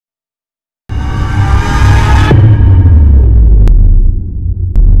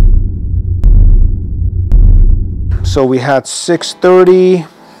So we had 630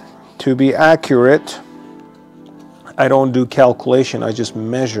 to be accurate. I don't do calculation, I just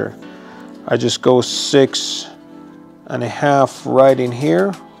measure. I just go 6.5 right in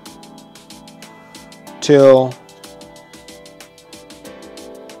here till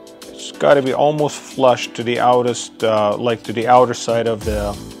it's got to be almost flush to the outest, like to the outer side of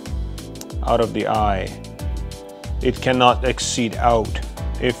the eye. It cannot exceed out.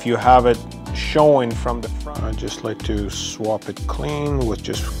 If you have it showing from the front, I just like to swap it clean with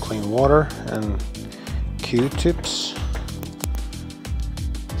just clean water and Q-tips.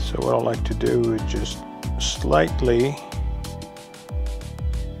 So what I like to do is just slightly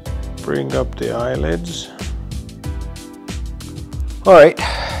bring up the eyelids. All right,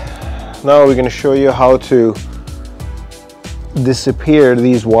 now we're going to show you how to disappear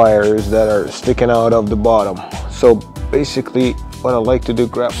these wires that are sticking out of the bottom. So basically what I like to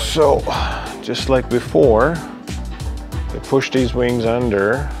do, so just like before, we push these wings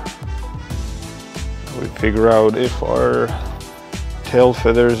under. We figure out if our tail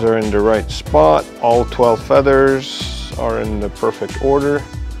feathers are in the right spot. All 12 feathers are in the perfect order.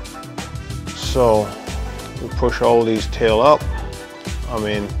 So we push all these tail up,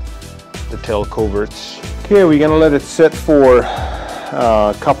 the tail coverts. Okay, we're gonna let it sit for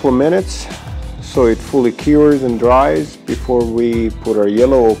a couple of minutes so it fully cures and dries before we put our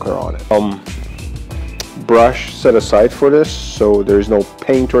yellow ochre on it. Brush set aside for this, so there's no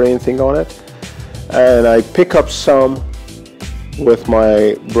paint or anything on it. And I pick up some with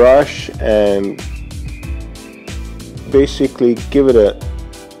my brush and basically give it a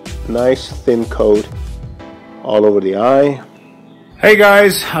nice thin coat all over the eye. Hey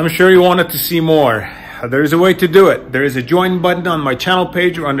guys, I'm sure you wanted to see more. There's a way to do it. There is a join button on my channel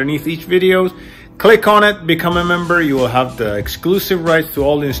page or underneath each video. Click on it, become a member. You will have the exclusive rights to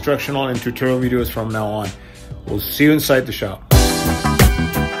all the instructional and tutorial videos from now on. We'll see you inside the shop.